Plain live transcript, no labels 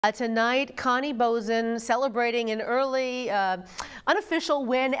Tonight, Connie Boesen celebrating an early, unofficial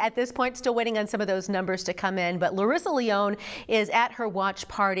win at this point, still waiting on some of those numbers to come in. But Larissa Leone is at her watch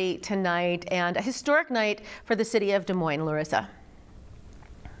party tonight, and a historic night for the city of Des Moines. Larissa.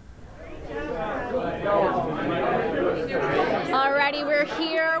 Alrighty, we're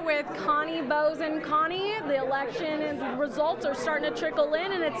here with Connie Boesen. Connie, the election and results are starting to trickle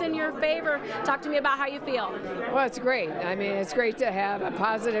in, and it's in your favor. Talk to me about how you feel. Well, it's great. I mean, it's great to have a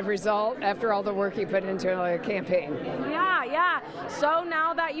positive result after all the work you put into a campaign. Yeah. So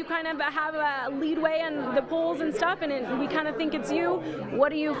now that you kind of have a leadway in the polls and stuff, and we kind of think it's you,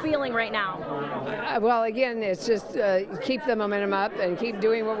 what are you feeling right now? Well, again, it's just keep the momentum up and keep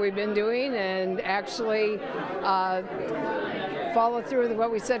doing what we've been doing, and actually follow through with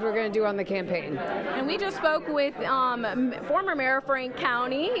what we said we're going to do on the campaign. And we just spoke with former Mayor Frank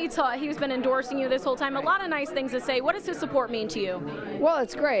County. He's been endorsing you this whole time. A lot of nice things to say. What does his support mean to you? Well,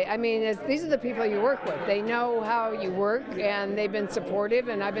 it's great. I mean, these are the people you work with. They know how you work, and they've been supportive,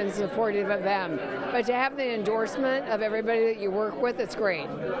 and I've been supportive of them. But to have the endorsement of everybody that you work with, it's great.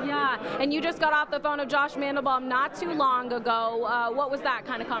 Yeah, and you just got off the phone with Josh Mandelbaum not too long ago. What was that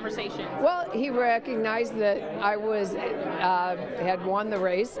kind of conversation? Well, he recognized that I had won the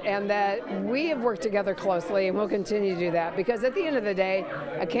race, and that we have worked together closely, and we'll continue to do that, because at the end of the day,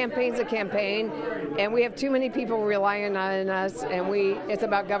 a campaign's a campaign, and we have too many people relying on us, and it's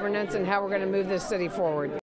about governance and how we're going to move this city forward.